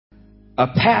A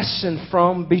passion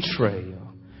from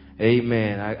betrayal.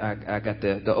 Amen. I got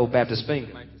the old Baptist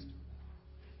finger.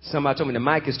 Somebody told me the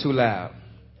mic is too loud.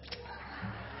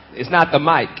 It's not the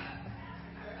mic.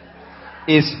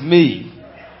 It's me.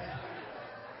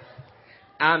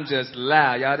 I'm just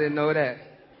loud. Y'all didn't know that?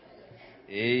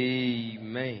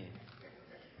 Amen.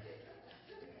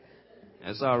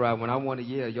 That's all right. When I want to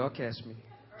yell, y'all catch me.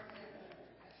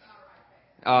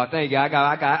 Oh, thank you. I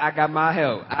got my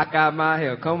help. I got my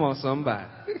help. Come on, somebody.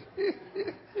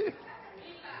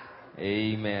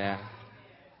 Amen.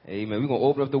 Amen. We're going to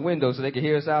open up the window so they can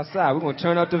hear us outside. We're going to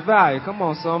turn up the volume. Come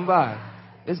on, somebody.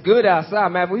 It's good outside,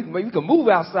 man. We can move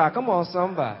outside. Come on,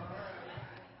 somebody.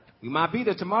 We might be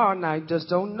there tomorrow night. Just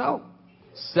don't know.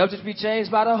 Subject to be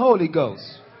changed by the Holy Ghost.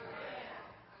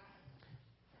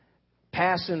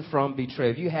 Passion from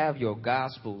betrayal. If you have your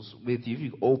Gospels with you,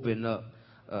 you open up.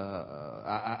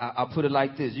 I'll put it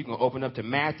like this. You can open up to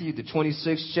Matthew, the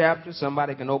 26th chapter.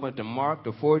 Somebody can open up to Mark,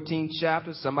 the 14th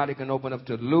chapter. Somebody can open up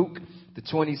to Luke, the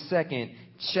 22nd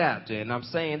chapter. And I'm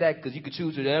saying that because you can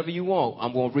choose whatever you want.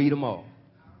 I'm going to read them all.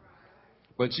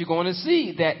 But you're going to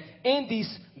see that in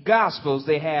these Gospels,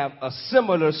 they have a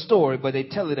similar story, but they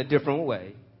tell it a different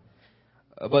way.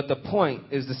 But the point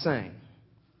is the same.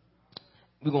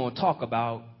 We're going to talk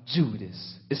about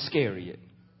Judas Iscariot,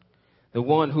 the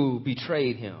one who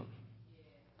betrayed him.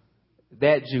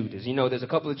 That Judas. You know, there's a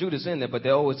couple of Judas in there, but they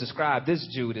always describe this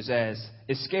Judas as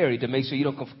Iscariot to make sure you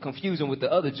don't confuse him with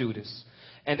the other Judas.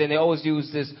 And then they always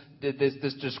use this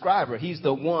describer. He's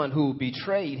the one who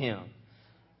betrayed him.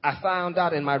 I found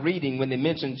out in my reading when they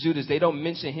mention Judas, they don't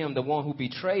mention him. The one who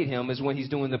betrayed him is when he's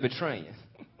doing the betraying.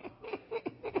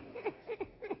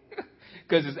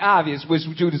 Because it's obvious which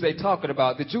Judas they're talking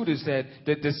about. The Judas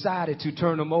that decided to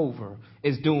turn him over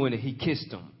is doing it. He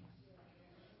kissed him.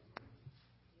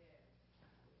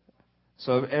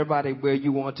 So everybody where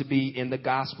you want to be in the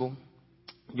gospel,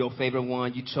 your favorite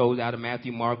one you chose out of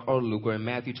Matthew, Mark, or Luke. Or in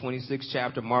Matthew 26th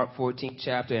chapter, Mark 14th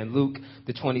chapter, and Luke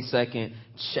the 22nd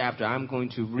chapter. I'm going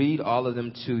to read all of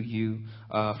them to you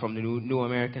from the New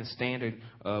American Standard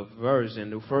Version.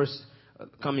 The first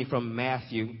coming from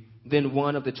Matthew. Then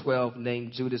one of the 12,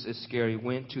 named Judas Iscariot,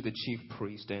 went to the chief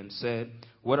priest and said,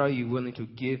 "What are you willing to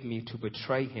give me to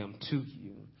betray him to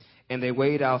you?" And they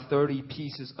weighed out 30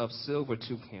 pieces of silver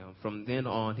to him. From then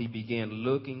on, he began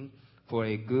looking for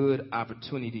a good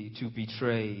opportunity to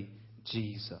betray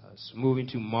Jesus. Moving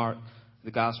to Mark, the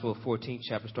Gospel of 14th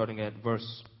chapter, starting at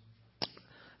verse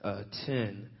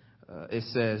 10, it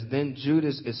says, "Then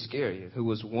Judas Iscariot, who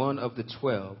was one of the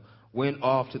 12, went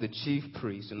off to the chief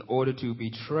priests in order to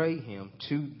betray him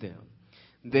to them.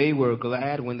 They were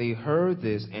glad when they heard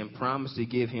this and promised to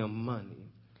give him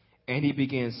money. And he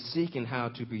began seeking how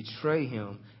to betray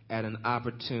him at an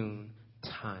opportune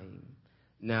time."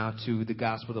 Now to the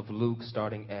Gospel of Luke,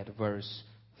 starting at verse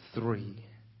 3.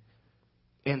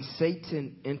 "And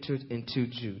Satan entered into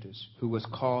Judas, who was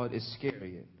called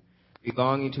Iscariot,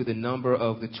 belonging to the number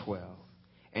of the 12.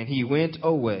 And he went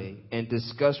away and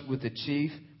discussed with the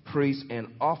chief priests and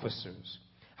officers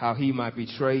how he might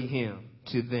betray him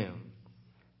to them.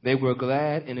 They were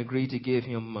glad and agreed to give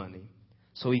him money.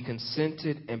 So he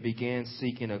consented and began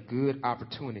seeking a good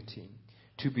opportunity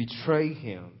to betray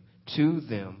him to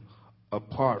them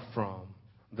apart from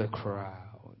the crowd."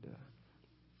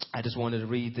 I just wanted to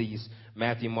read these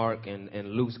Matthew, Mark,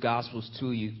 and Luke's Gospels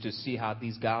to you to see how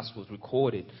these Gospels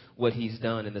recorded what he's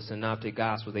done in the Synoptic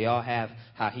Gospels. They all have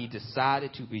how he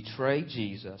decided to betray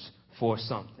Jesus for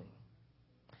something.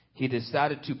 He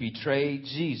decided to betray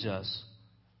Jesus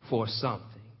for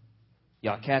something.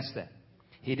 Y'all catch that?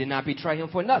 He did not betray him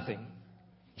for nothing.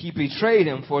 He betrayed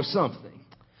him for something.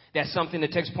 That something, the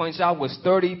text points out, was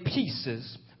 30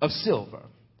 pieces of silver.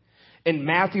 In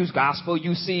Matthew's gospel,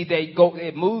 you see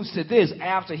it moves to this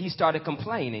after he started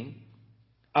complaining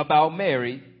about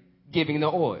Mary giving the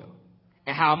oil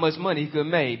and how much money he could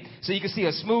make. So you can see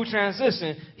a smooth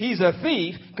transition. He's a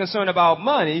thief concerned about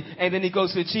money, and then he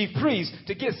goes to the chief priest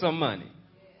to get some money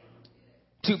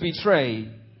to betray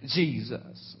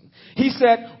Jesus. He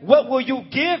said, "What will you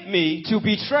give me to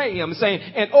betray him?" Saying,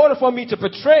 in order for me to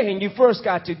betray him, you first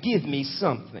got to give me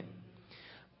something.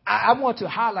 I want to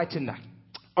highlight tonight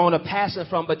on a passion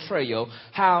from betrayal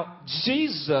how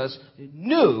Jesus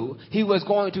knew he was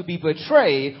going to be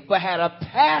betrayed, but had a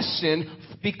passion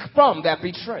from that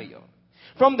betrayal.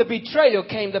 From the betrayal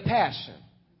came the passion.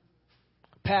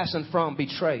 Passion from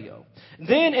betrayal.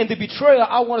 Then in the betrayal,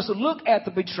 I want us to look at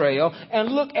the betrayal and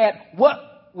look at what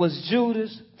was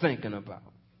Judas thinking about.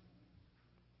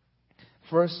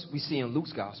 First, we see in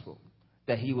Luke's gospel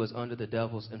that he was under the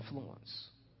devil's influence.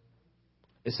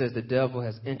 It says the devil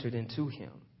has entered into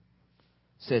him.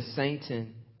 says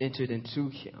Satan entered into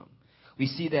him. We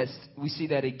see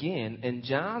that again in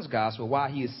John's gospel while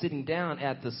he is sitting down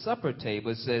at the supper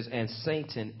table. It says, and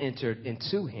Satan entered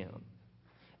into him.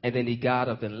 And then he got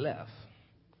up and left.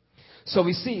 So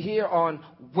we see here on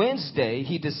Wednesday,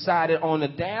 he decided on a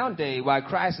down day while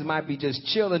Christ might be just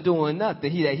chilling doing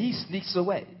nothing, he sneaks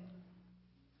away.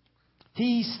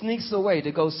 He sneaks away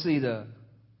to go see the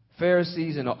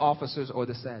Pharisees and the officers or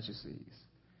the Sadducees,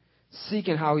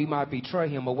 seeking how he might betray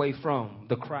him away from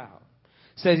the crowd.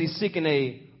 Says he's seeking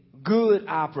a good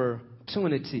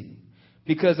opportunity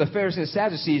because the Pharisees and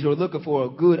Sadducees were looking for a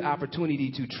good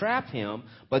opportunity to trap him,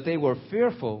 but they were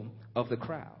fearful of the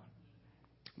crowd.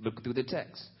 Look through the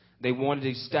text. They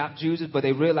wanted to stop Jesus, but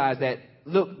they realized that,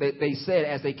 look, they said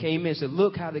as they came in, said,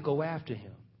 look how they go after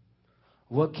him.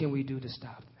 What can we do to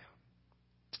stop them?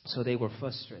 So they were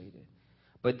frustrated.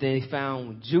 But they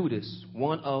found Judas,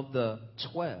 one of the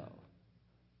 12.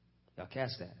 Y'all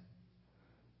catch that?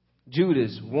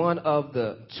 Judas, one of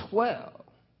the 12,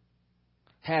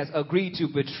 has agreed to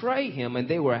betray him, and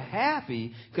they were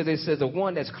happy because they said the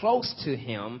one that's close to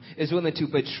him is willing to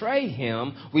betray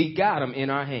him. We got him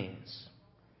in our hands.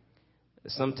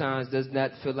 Sometimes does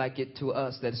not feel like it to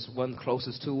us that one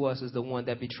closest to us is the one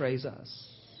that betrays us.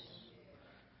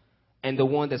 And the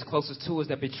one that's closest to us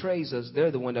that betrays us,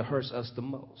 they're the one that hurts us the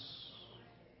most.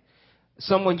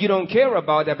 Someone you don't care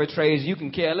about that betrays you can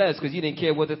care less because you didn't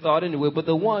care what they thought anyway. But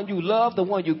the one you love, the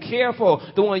one you care for,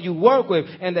 the one you work with,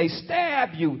 and they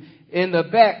stab you in the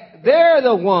back, they're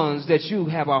the ones that you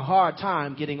have a hard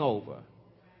time getting over.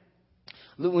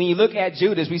 When you look at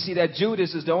Judas, we see that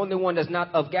Judas is the only one that's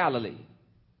not of Galilee.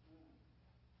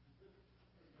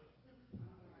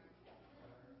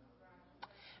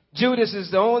 Judas is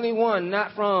the only one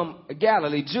not from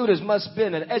Galilee. Judas must have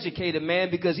been an educated man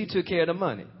because he took care of the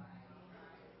money.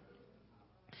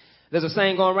 There's a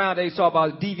saying going around, they talk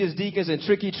about devious deacons and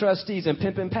tricky trustees and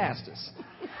pimping pastors.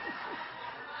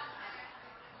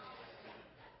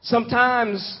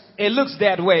 Sometimes it looks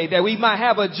that way, that we might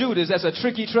have a Judas that's a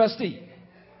tricky trustee.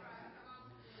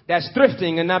 That's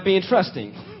thrifting and not being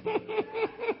trusting.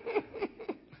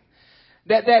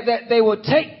 that they will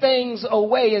take things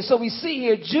away. And so we see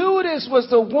here, Judas was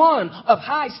the one of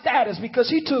high status because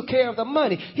he took care of the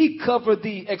money. He covered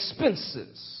the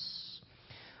expenses.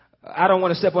 I don't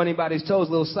want to step on anybody's toes.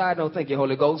 A little side note, thank you,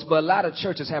 Holy Ghost. But a lot of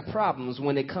churches have problems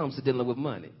when it comes to dealing with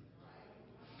money.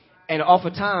 And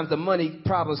oftentimes the money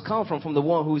problems come from the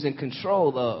one who's in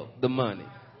control of the money.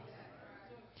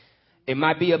 It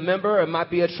might be a member, it might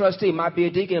be a trustee, it might be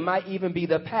a deacon, it might even be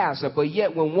the pastor. But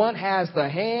yet when one has the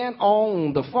hand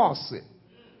on the faucet,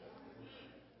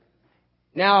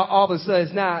 now all of a sudden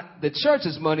it's not the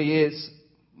church's money, it's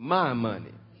my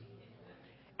money.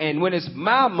 And when it's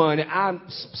my money, I'm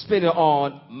spending it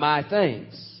on my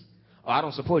things. Oh, I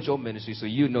don't support your ministry, so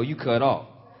you know you cut off.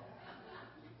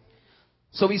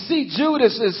 So we see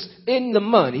Judas is in the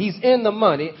money. He's in the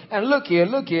money. And look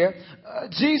here.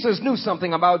 Jesus knew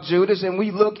something about Judas. And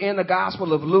we look in the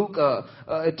Gospel of Luke.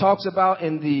 It talks about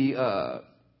in the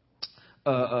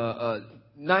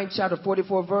 9th chapter,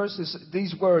 44 verses,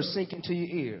 these words sink into your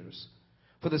ears.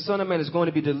 For the Son of Man is going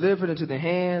to be delivered into the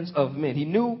hands of men. He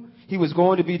knew he was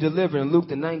going to be delivered in Luke,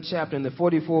 the 9th chapter, in the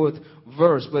 44th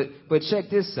verse. But check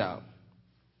this out.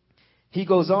 He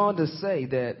goes on to say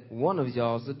that one of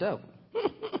y'all is the devil.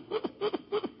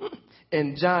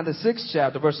 In John, the 6th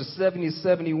chapter, verses 70 to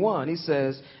 71, he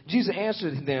says, Jesus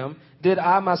answered them, did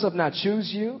I myself not choose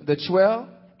you, the 12,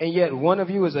 and yet one of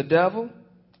you is a devil?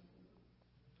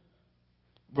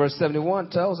 Verse 71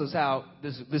 tells us how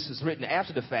this is written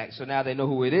after the fact, so now they know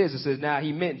who it is. It says, now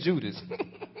he meant Judas,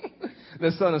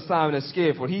 the son of Simon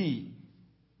Iscariot, for he,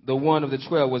 the one of the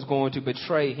 12, was going to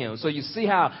betray him. So you see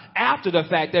how after the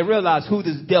fact they realized who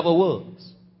this devil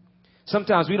was.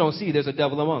 Sometimes we don't see there's a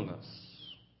devil among us.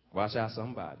 Watch out,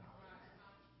 somebody.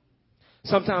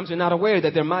 Sometimes you're not aware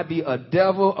that there might be a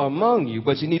devil among you,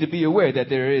 but you need to be aware that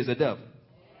there is a devil.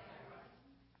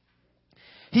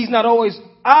 He's not always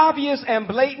obvious and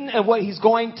blatant in what he's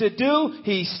going to do.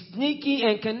 He's sneaky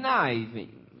and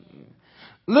conniving.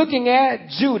 Looking at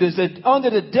Judas, under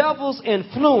the devil's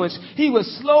influence, he was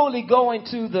slowly going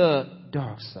to the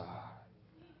dark side.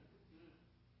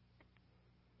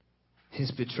 His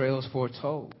betrayal is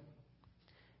foretold.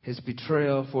 His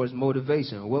betrayal for his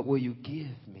motivation. What will you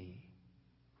give me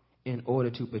in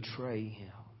order to betray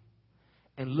him?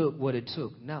 And look what it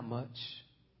took. Not much.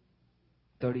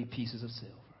 30 pieces of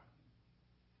silver.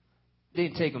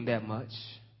 Didn't take him that much.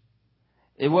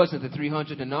 It wasn't the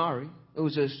 300 denarii. It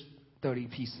was just 30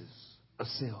 pieces of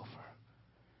silver.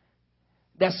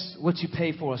 That's what you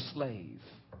pay for a slave.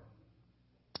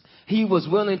 He was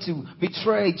willing to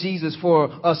betray Jesus for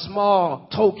a small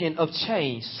token of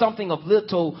change, something of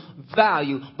little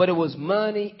value, but it was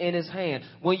money in his hand.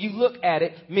 When you look at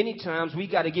it, many times we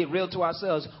got to get real to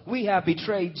ourselves. We have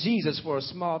betrayed Jesus for a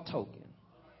small token.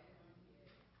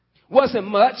 Wasn't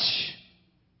much,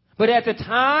 but at the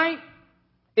time,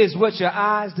 is what your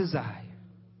eyes desire.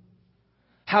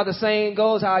 How the saying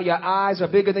goes, how your eyes are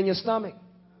bigger than your stomach.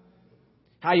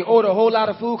 How you order a whole lot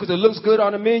of food because it looks good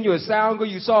on the menu, it sounds good,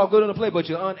 you saw it good on the plate, but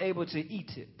you're unable to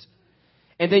eat it.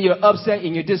 And then you're upset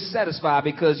and you're dissatisfied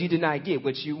because you did not get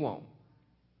what you want.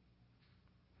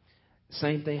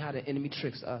 Same thing how the enemy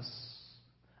tricks us.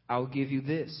 I'll give you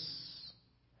this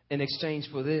in exchange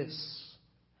for this.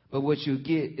 But what you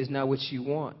get is not what you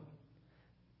want.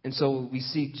 And so we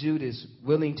see Judas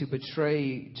willing to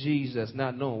betray Jesus,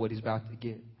 not knowing what he's about to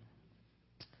get.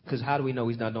 Because how do we know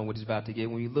he's not knowing what he's about to get?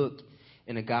 When we look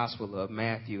in the Gospel of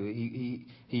Matthew,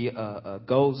 he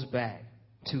goes back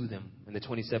to them in the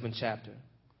 27th chapter,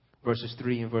 verses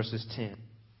 3 and verses 10.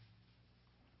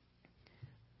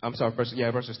 I'm sorry,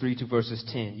 verses 3 to verses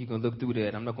 10. You can look through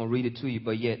that. I'm not going to read it to you,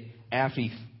 but yet after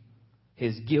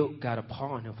his guilt got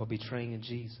upon him for betraying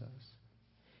Jesus,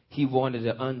 he wanted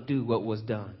to undo what was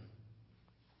done.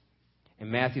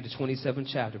 In Matthew, the 27th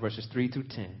chapter, verses 3 through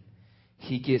 10,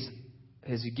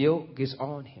 his guilt gets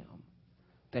on him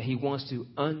that he wants to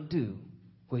undo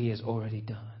what he has already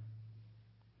done.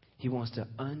 He wants to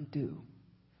undo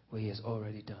what he has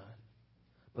already done.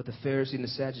 But the Pharisee and the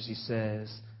Sadducee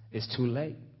says, it's too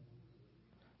late.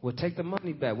 We'll take the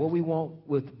money back. What we want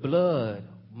with blood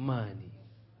money.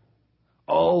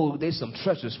 Oh, there's some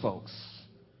treacherous folks.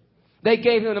 They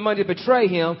gave him the money to betray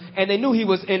him, and they knew he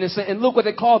was innocent. And look what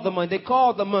they called the money. They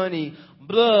called the money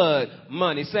blood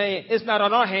money, saying, it's not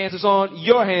on our hands, it's on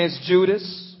your hands,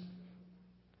 Judas.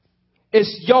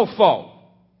 It's your fault.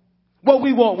 What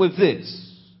we want with this.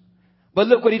 But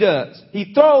look what he does.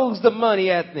 He throws the money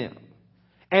at them.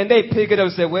 And they pick it up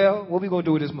and say, well, what are we going to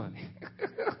do with this money?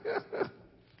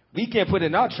 We can't put it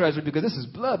in our treasury because this is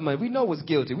blood money. We know what's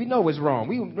guilty. We know what's wrong.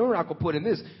 We're not going to put in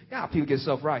this. Now people get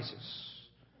self-righteous.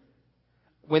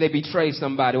 When they betray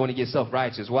somebody, they want to get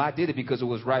self-righteous. Well, I did it because it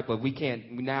was right, but we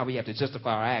can't. Now we have to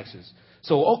justify our actions.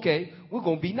 So, okay, we're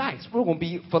going to be nice. We're going to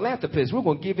be philanthropists. We're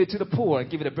going to give it to the poor and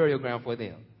give it a burial ground for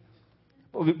them.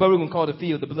 But we're going to call the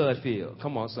field the blood field.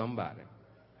 Come on, somebody.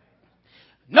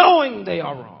 Knowing they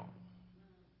are wrong.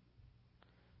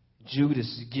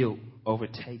 Judas' guilt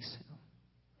overtakes him.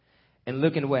 And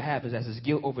looking at what happens as his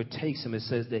guilt overtakes him, it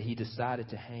says that he decided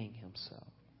to hang himself.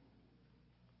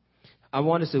 I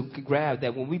want us to grab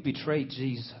that when we betray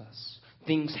Jesus,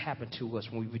 things happen to us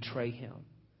when we betray him.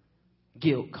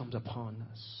 Guilt comes upon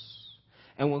us.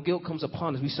 And when guilt comes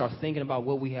upon us, we start thinking about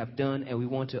what we have done and we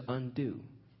want to undo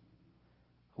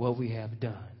what we have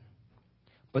done.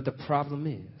 But the problem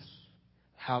is,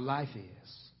 how life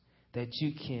is, that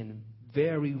you can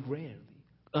very rarely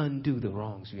undo the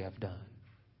wrongs you have done.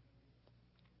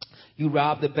 You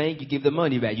rob the bank, you give the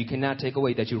money back. You cannot take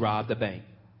away that you robbed the bank.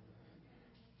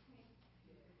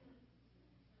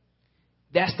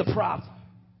 That's the problem.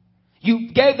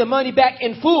 You gave the money back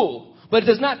in full, but it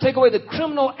does not take away the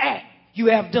criminal act you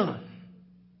have done.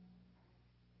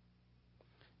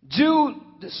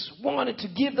 Judas wanted to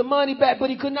give the money back, but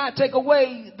he could not take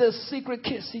away the secret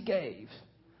kiss he gave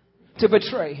to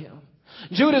betray him.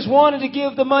 Judas wanted to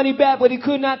give the money back, but he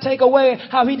could not take away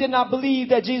how he did not believe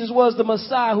that Jesus was the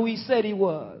Messiah who he said he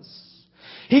was.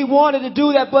 He wanted to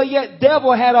do that, but yet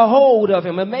devil had a hold of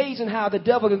him. Amazing how the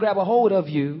devil can grab a hold of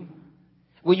you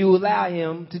when you allow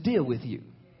him to deal with you.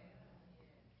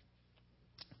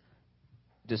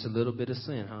 Just a little bit of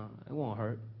sin, huh? It won't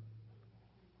hurt.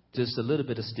 Just a little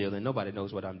bit of stealing. Nobody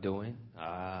knows what I'm doing.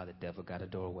 The devil got a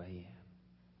doorway in.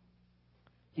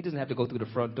 He doesn't have to go through the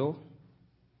front door.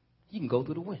 He can go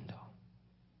through the window.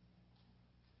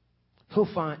 He'll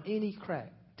find any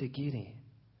crack to get in.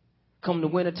 Come the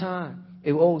winter time,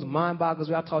 it always mind boggles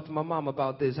me. I talked to my mom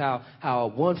about this,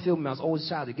 how one film mouse always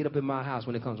tries to get up in my house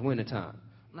when it comes winter time.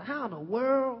 I'm like, how in the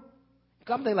world?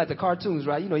 I'm thinking like the cartoons,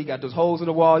 right? You know, you got those holes in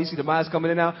the wall. You see the mice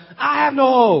coming in and out. I have no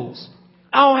holes.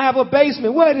 I don't have a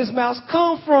basement. Where did this mouse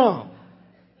come from?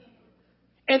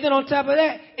 And then on top of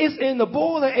that, it's in the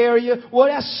boiler area where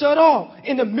that's shut off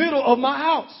in the middle of my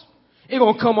house. It's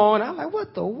going to come on. I'm like,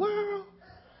 what the world?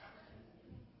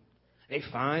 They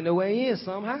find a way in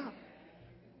somehow.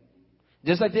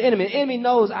 Just like the enemy. The enemy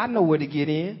knows I know where to get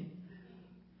in.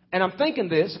 And I'm thinking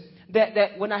this,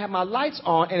 that when I have my lights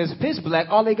on and it's pitch black,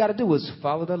 all they got to do is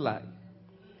follow the light.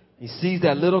 He sees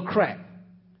that little crack.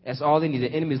 That's all they need.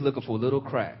 The enemy's looking for little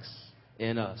cracks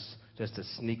in us just to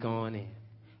sneak on in.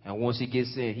 And once he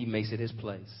gets in, he makes it his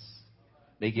place.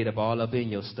 They get up all up in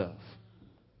your stuff.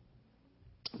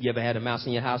 You ever had a mouse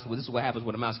in your house? Well, this is what happens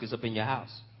when a mouse gets up in your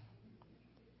house.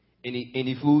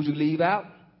 Any food you leave out,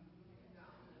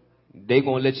 they're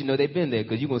going to let you know they've been there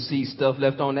because you're going to see stuff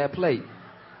left on that plate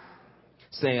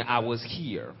saying, I was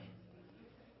here.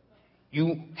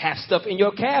 You have stuff in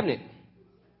your cabinet.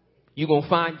 You're going to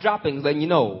find droppings letting you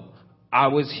know, I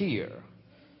was here.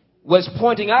 What's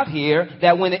pointing out here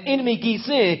that when the enemy gets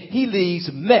in, he leaves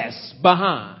mess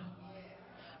behind.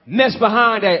 Mess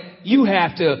behind that you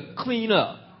have to clean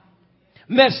up.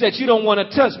 Mess that you don't want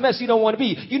to touch. Mess you don't want to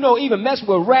be. You know, even mess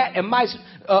with rat and mice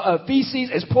feces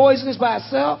is poisonous by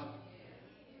itself.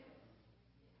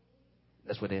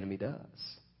 That's what the enemy does.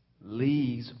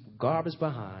 Leaves garbage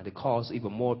behind to cause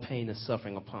even more pain and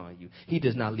suffering upon you. He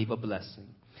does not leave a blessing.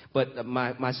 But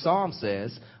my psalm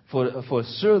says, for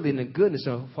surely in the goodness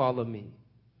shall follow me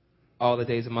all the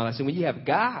days of my life. So when you have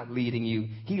God leading you,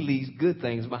 he leaves good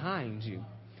things behind you.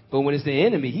 But when it's the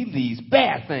enemy, he leaves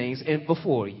bad things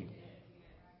before you.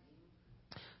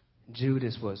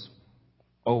 Judas was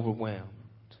overwhelmed.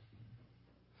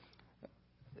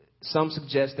 Some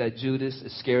suggest that Judas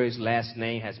Iscariot's last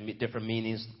name has different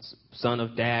meanings. Son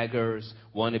of daggers,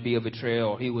 wanted to be a betrayer,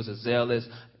 or he was a zealous.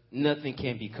 Nothing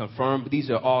can be confirmed. These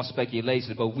are all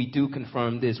speculations, but we do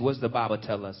confirm this. What does the Bible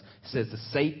tell us? It says that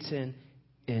Satan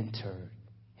entered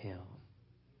him.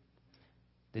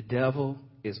 The devil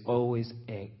is always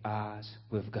at odds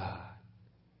with God.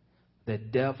 The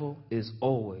devil is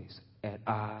always at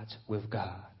odds with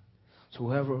God. So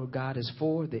whoever God is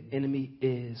for, the enemy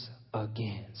is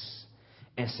against.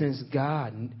 And since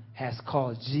God has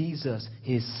called Jesus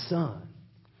his son,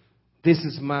 this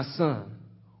is my son,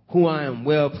 who I am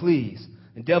well pleased.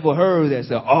 The devil heard that and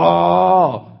said,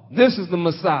 oh, this is the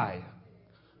Messiah.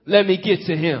 Let me get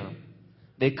to him.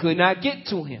 They could not get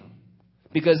to him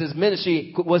because his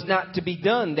ministry was not to be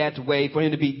done that way for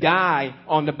him to be die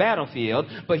on the battlefield,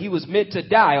 but he was meant to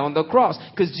die on the cross.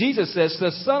 Because Jesus says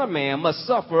the Son of Man must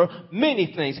suffer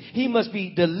many things. He must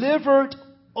be delivered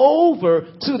over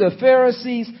to the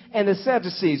Pharisees and the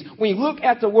Sadducees. When you look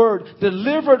at the word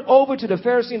delivered over to the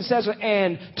Pharisees and Sadducees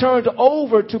and turned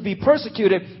over to be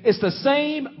persecuted, it's the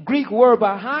same Greek word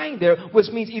behind there, which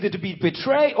means either to be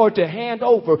betrayed or to hand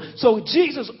over. So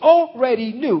Jesus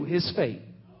already knew his fate,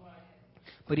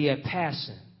 but he had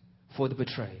passion for the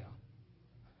betrayal.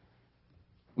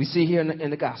 We see here in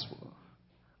the gospel.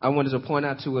 I wanted to point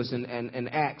out to us in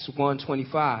Acts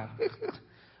 1:25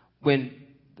 when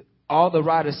all the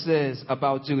writer says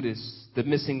about Judas, the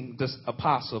missing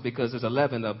apostle, because there's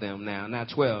 11 of them now, not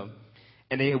 12.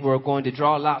 And they were going to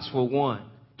draw lots for one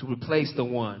to replace the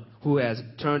one who has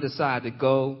turned aside to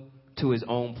go to his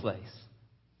own place.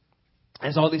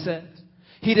 That's all he says.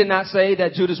 He did not say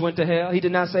that Judas went to hell. He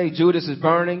did not say Judas is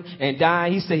burning and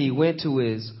dying. He said he went to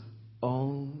his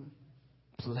own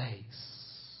place.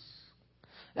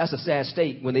 That's a sad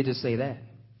state when they just say that.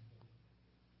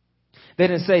 They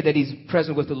didn't say that he's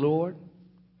present with the Lord.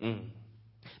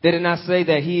 They did not say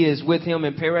that he is with him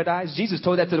in paradise. Jesus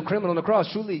told that to the criminal on the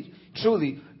cross. Truly,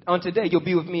 truly, on today you'll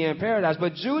be with me in paradise.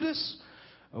 But Judas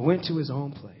went to his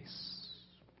own place.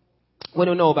 We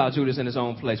don't know about Judas in his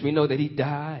own place. We know that he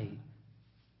died.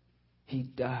 He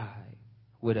died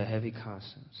with a heavy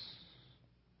conscience.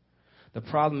 The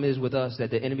problem is with us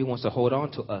that the enemy wants to hold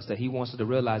on to us, that he wants us to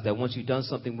realize that once you've done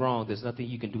something wrong, there's nothing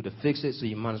you can do to fix it, so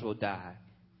you might as well die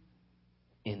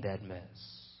in that mess.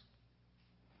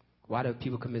 Why do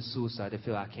people commit suicide? They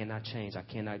feel, I cannot change. I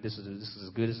cannot. This is as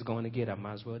good as it's going to get. I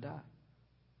might as well die.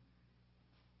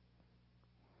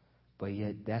 But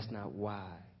yet, that's not why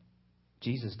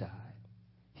Jesus died.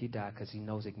 He died because he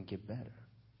knows it can get better.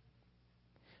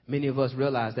 Many of us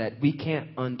realize that we can't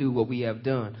undo what we have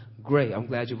done. Great. I'm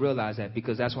glad you realize that,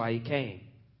 because that's why he came.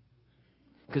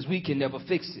 Because we can never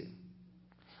fix it.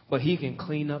 But he can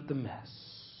clean up the mess.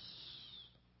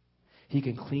 He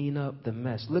can clean up the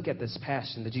mess. Look at this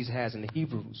passion that Jesus has in the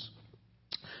Hebrews.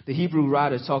 The Hebrew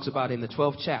writer talks about in the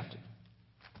 12th chapter.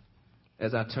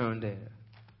 As I turn there.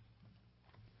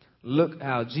 Look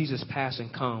how Jesus' passion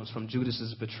comes from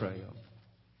Judas's betrayal.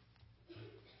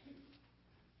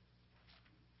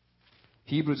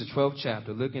 Hebrews, the 12th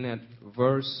chapter, looking at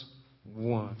verse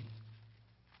 1.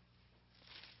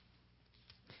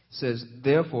 Says,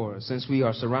 therefore, since we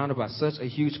are surrounded by such a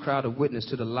huge crowd of witnesses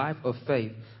to the life of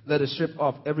faith, let us strip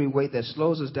off every weight that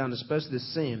slows us down, especially the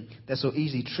sin that so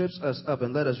easily trips us up,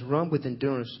 and let us run with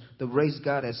endurance the race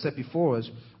God has set before us.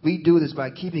 We do this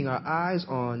by keeping our eyes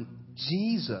on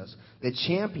Jesus, the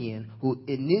champion who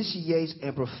initiates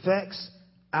and perfects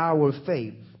our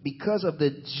faith. Because of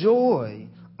the joy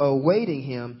awaiting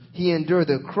him, he endured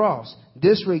the cross,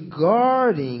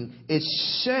 disregarding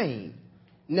its shame,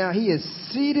 Now he is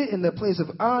seated in the place of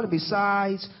honor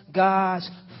besides God's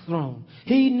throne.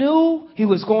 He knew he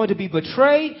was going to be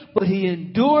betrayed, but he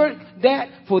endured that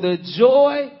for the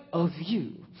joy of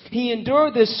you. He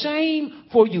endured the shame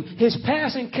for you. His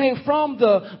passion came from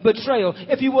the betrayal.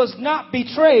 If he was not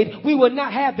betrayed, we would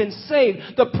not have been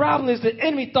saved. The problem is the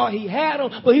enemy thought he had him,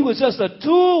 but he was just a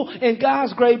tool in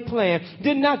God's great plan.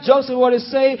 Did not Joseph want to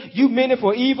say, you meant it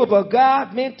for evil, but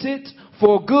God meant it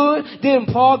for good?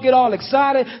 Didn't Paul get all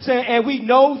excited saying, and we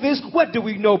know this? What do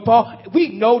we know, Paul? We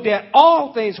know that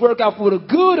all things work out for the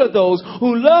good of those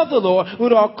who love the Lord,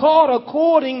 who are called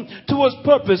according to his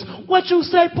purpose. What you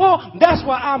say, Paul? That's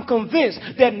why I'm convinced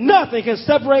that nothing can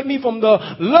separate me from the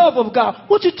love of God.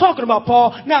 What you talking about,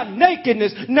 Paul? Not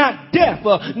nakedness, not death,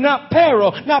 not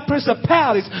peril, not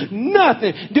principalities,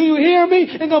 nothing. Do you hear me?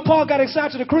 And then Paul got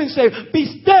excited to the Corinthians and said,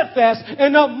 be steadfast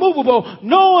and unmovable,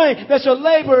 knowing that your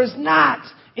labor is not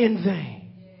in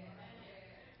vain.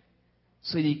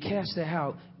 So you catch that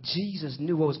how Jesus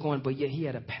knew what was going on, but yet he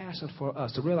had a passion for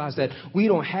us to realize that we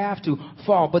don't have to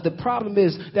fall. But the problem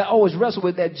is that I always wrestle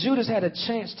with that Judas had a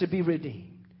chance to be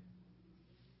redeemed.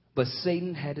 But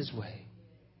Satan had his way.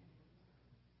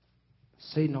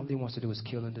 Satan, all he wants to do is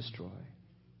kill and destroy.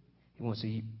 He wants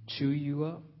to chew you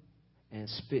up and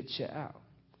spit you out.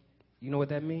 You know what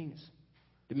that means?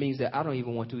 It means that I don't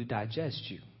even want to digest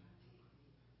you.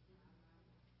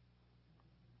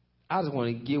 I just want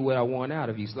to get what I want out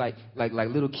of you. It's like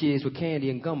little kids with candy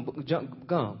and gum.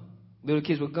 Little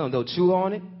kids with gum, they'll chew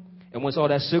on it, and once all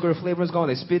that sugar flavor is gone,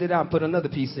 they spit it out and put another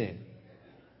piece in.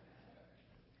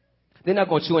 They're not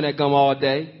going to chew on that gum all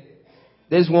day.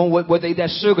 They just want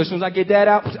that sugar. As soon as I get that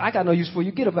out, I got no use for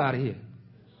you. Get up out of here.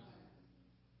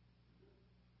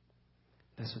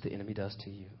 That's what the enemy does to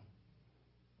you.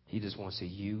 He just wants to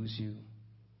use you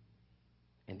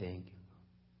and then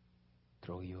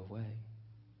throw you away.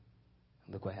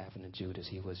 Look what happened to Judas.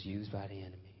 He was used by the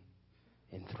enemy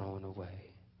and thrown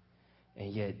away.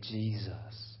 And yet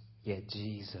Jesus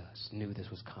knew this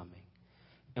was coming.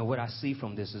 And what I see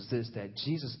from this is this, that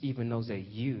Jesus even knows that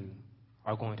you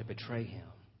are going to betray him,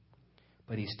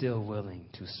 but he's still willing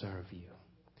to serve you.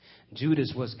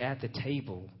 Judas was at the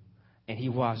table and he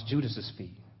washed Judas's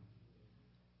feet.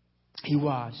 He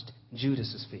washed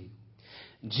Judas's feet.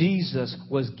 Jesus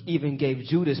even gave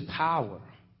Judas power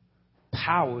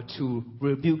to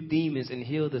rebuke demons and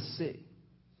heal the sick.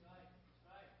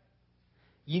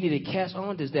 You need to catch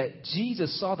on this, that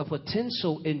Jesus saw the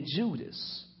potential in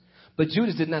Judas, but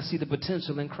Judas did not see the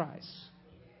potential in Christ.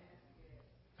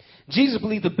 Jesus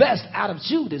believed the best out of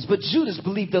Judas, but Judas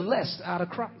believed the less out of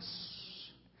Christ.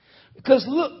 Because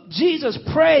look, Jesus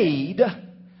prayed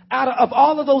out of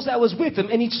all of those that was with him,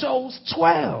 and he chose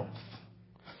 12.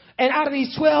 And out of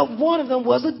these 12, one of them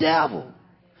was a devil.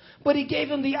 But he gave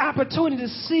him the opportunity to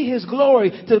see his glory,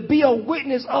 to be a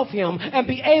witness of him and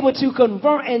be able to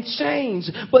convert and change.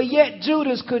 But yet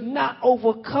Judas could not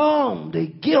overcome the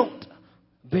guilt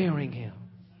bearing him.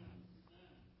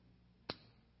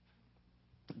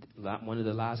 One of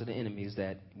the lies of the enemy is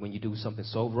that when you do something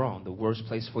so wrong, the worst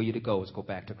place for you to go is go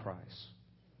back to Christ.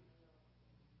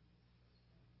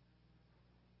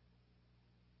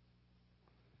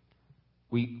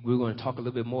 We're going to talk a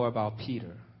little bit more about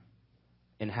Peter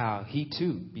and how he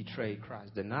too betrayed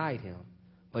Christ, denied him,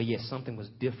 but yet something was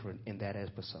different in that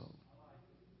episode.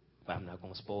 But I'm not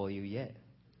going to spoil you yet.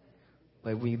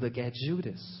 But when you look at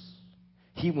Judas,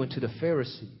 he went to the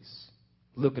Pharisees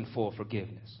looking for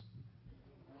forgiveness.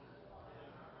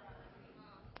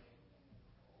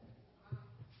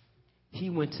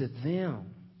 He went to them.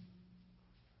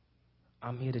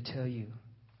 I'm here to tell you,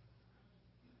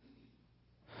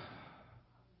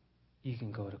 you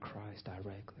can go to Christ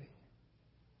directly.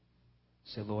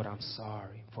 Say, Lord, I'm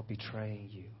sorry for betraying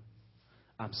you.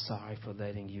 I'm sorry for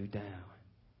letting you down.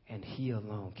 And he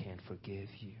alone can forgive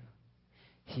you.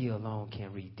 He alone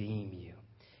can redeem you.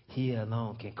 He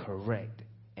alone can correct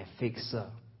and fix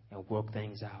up and work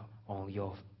things out on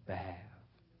your behalf.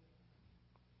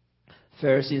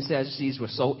 Pharisees and Sadducees were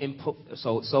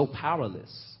so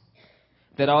powerless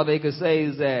that all they could say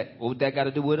is that, well, what that got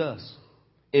to do with us?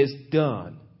 It's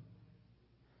done.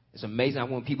 It's amazing how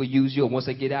when people use you, once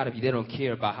they get out of you, they don't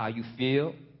care about how you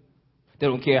feel. They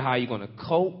don't care how you're going to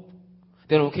cope.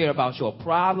 They don't care about your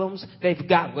problems. They've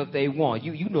got what they want.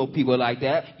 You know people like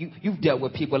that. You've dealt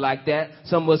with people like that.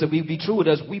 Some of us, if we be true with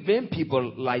us, we've been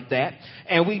people like that.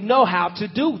 And we know how to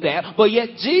do that. But yet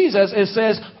Jesus, it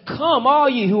says, come all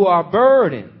ye who are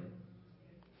burdened.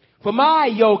 For my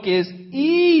yoke is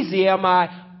easy and my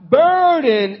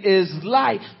burden is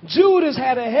light. Judas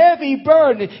had a heavy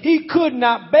burden he could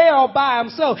not bear all by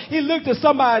himself. He looked at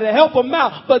somebody to help him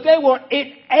out, but they weren't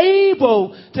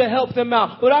able to help them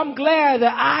out. But I'm glad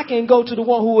that I can go to the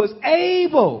one who is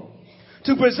able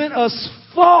to present us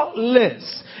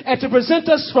faultless and to present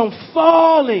us from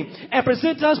falling and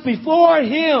present us before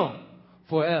him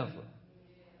forever.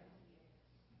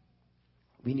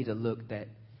 We need to look that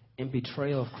in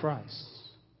betrayal of Christ,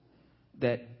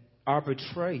 that our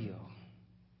betrayal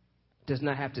does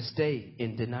not have to stay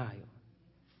in denial,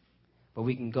 but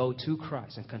we can go to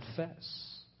Christ and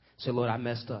confess. Say, Lord, I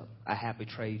messed up. I have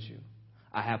betrayed you.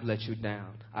 I have let you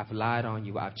down. I've lied on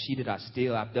you. I've cheated. I've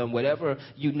stolen. I've done whatever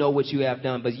you know what you have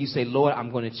done. But you say, Lord,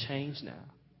 I'm going to change now.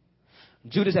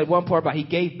 Judas had one part about he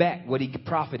gave back what he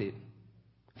profited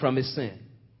from his sin.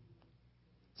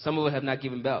 Some of us have not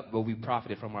given back, but we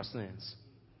profited from our sins.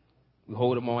 We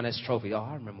hold them on as trophy. Oh,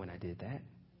 I remember when I did that.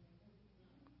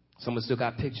 Some of us still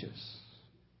got pictures.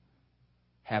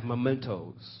 Have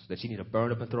mementos that you need to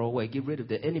burn up and throw away. Get rid of.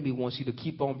 The enemy wants you to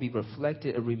keep on being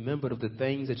reflected and remembered of the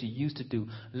things that you used to do.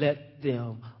 Let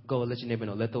them go. Let your neighbor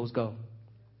know. Let those go.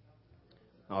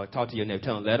 Oh, talk to your neighbor.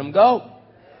 Tell them, let them go.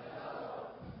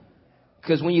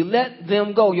 Because when you let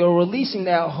them go, you're releasing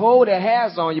that hold it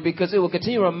has on you, because it will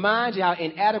continue to remind you how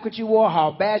inadequate you are,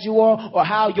 how bad you are, or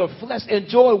how your flesh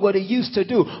enjoyed what it used to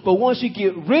do. But once you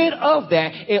get rid of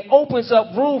that, it opens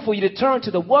up room for you to turn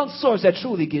to the one source that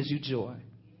truly gives you joy.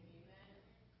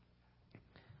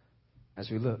 As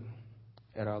we look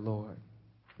at our Lord,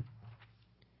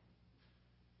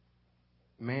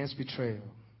 man's betrayal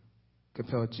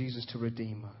compelled Jesus to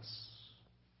redeem us.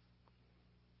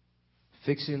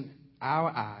 Fixing our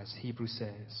eyes, Hebrews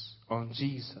says, on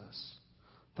Jesus,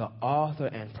 the author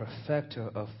and perfecter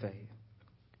of faith,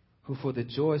 who for the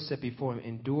joy set before him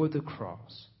endured the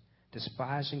cross,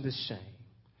 despising the shame,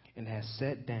 and has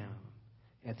sat down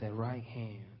at the right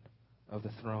hand of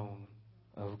the throne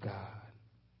of God.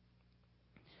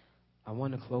 I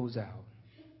want to close out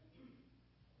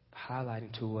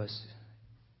highlighting to us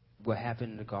what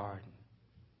happened in the garden.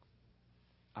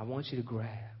 I want you to grab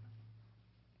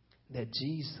that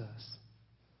Jesus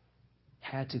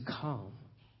had to come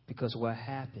because of what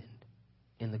happened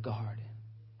in the garden.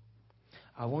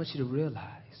 I want you to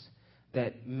realize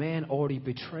that man already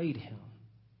betrayed him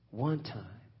one time,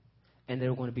 and they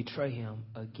were going to betray him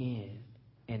again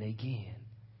and again.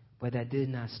 But that did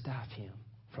not stop him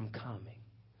from coming.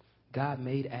 God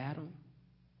made Adam.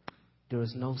 There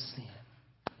was no sin.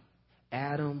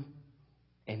 Adam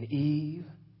and Eve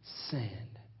sinned.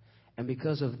 And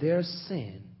because of their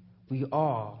sin, we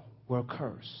all were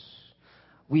cursed.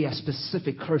 We have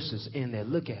specific curses in there.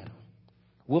 Look at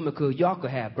them. Y'all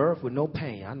could have birth with no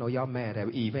pain. I know y'all mad at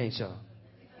Eve, ain't y'all?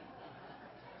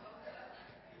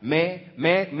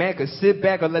 Man could sit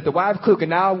back and let the wife cook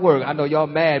and I'll work. I know y'all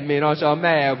mad men, aren't y'all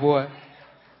mad, boy?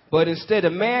 But instead, a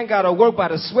man got to work by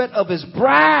the sweat of his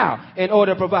brow in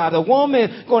order to provide. The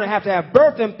woman going to have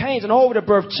birth and pains and over to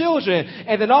birth children.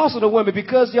 And then also the women,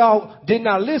 because y'all did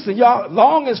not listen, y'all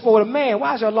longing for the man.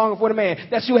 Why is y'all longing for the man?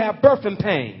 That you have birth and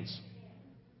pains.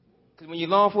 Because when you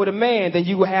long for the man, then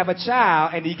you will have a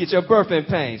child and you get your birth and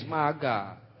pains. My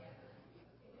God.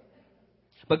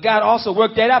 But God also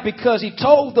worked that out because he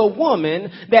told the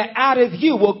woman that out of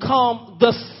you will come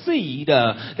the seed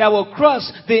that will crush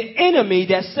the enemy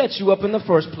that set you up in the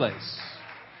first place.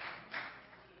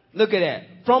 Look at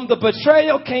that. From the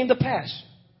betrayal came the passion.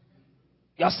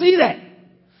 Y'all see that?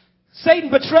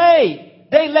 Satan betrayed.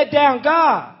 They let down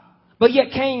God. But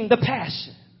yet came the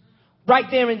passion. Right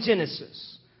there in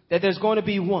Genesis. That there's going to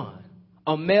be one,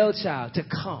 a male child, to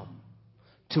come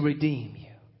to redeem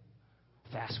you.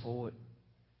 Fast forward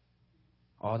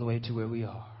all the way to where we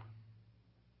are.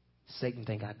 Satan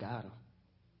think I got him.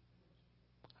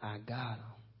 I got him.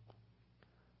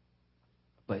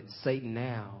 But Satan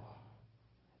now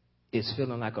is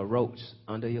feeling like a roach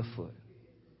under your foot.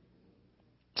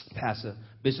 Pastor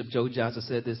Bishop Joe Johnson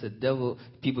said this: the devil,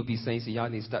 people be saying, y'all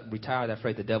need to stop, retire that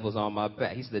phrase, the devil's on my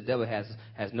back. He said the devil has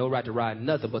no right to ride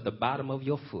nothing but the bottom of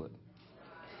your foot.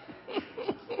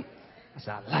 I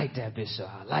said, I like that, Bishop.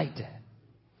 I like that.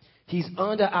 He's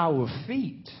under our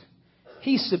feet.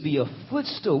 He should be a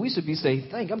footstool. We should be saying,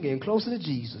 I'm getting closer to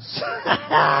Jesus.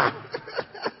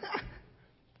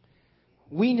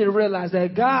 We need to realize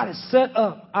that God has set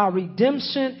up our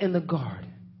redemption in the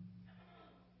garden.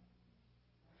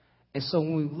 And so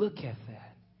when we look at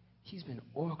that, he's been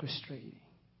orchestrating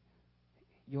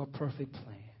your perfect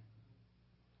plan.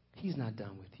 He's not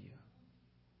done with you.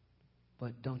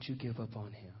 But don't you give up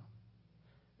on him.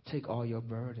 Take all your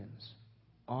burdens,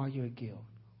 all your guilt,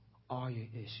 all your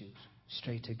issues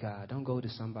straight to God. Don't go to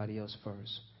somebody else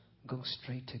first. Go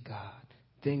straight to God.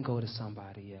 Then go to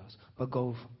somebody else. But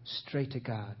go straight to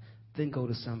God. Then go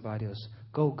to somebody else.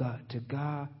 Go God to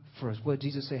God first. What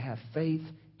Jesus said, have faith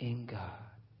in God.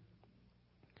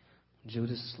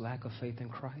 Judas' lack of faith in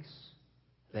Christ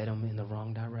led him in the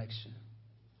wrong direction.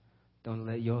 Don't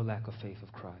let your lack of faith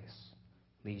of Christ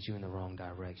lead you in the wrong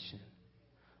direction.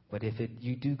 But if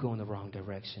you do go in the wrong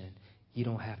direction, you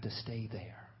don't have to stay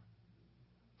there.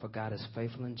 For God is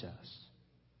faithful and just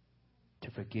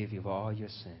to forgive you of all your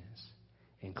sins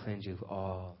and cleanse you of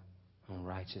all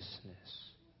unrighteousness.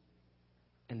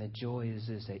 And the joy is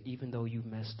this, that even though you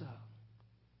messed up,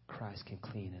 Christ can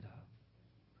clean it up.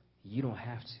 You don't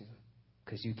have to,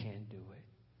 because you can't do it,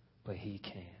 but he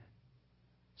can.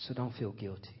 So don't feel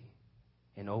guilty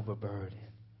and overburdened,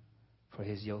 for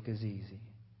his yoke is easy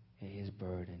and his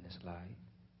burden is light.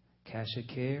 Cast your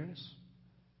cares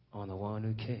on the one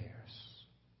who cares.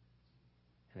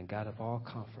 And the God of all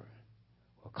comfort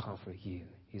will comfort you.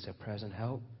 He's a present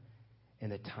help in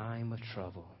the time of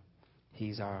trouble.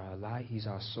 He's our light, he's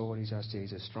our sword, he's our shield,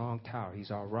 he's a strong tower,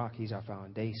 he's our rock, he's our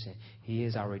foundation. He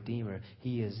is our Redeemer.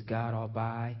 He is God all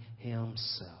by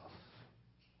himself.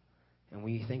 And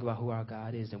when you think about who our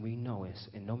God is, then we know it.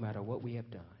 And no matter what we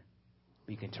have done,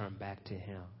 we can turn back to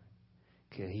him.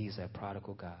 Because he's a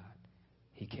prodigal God.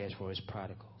 He cares for his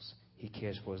prodigals. He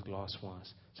cares for his lost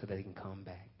ones so that he can come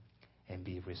back and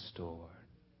be restored.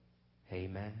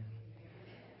 Amen.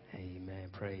 Amen.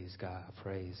 Praise God.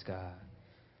 Praise God.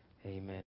 Amen.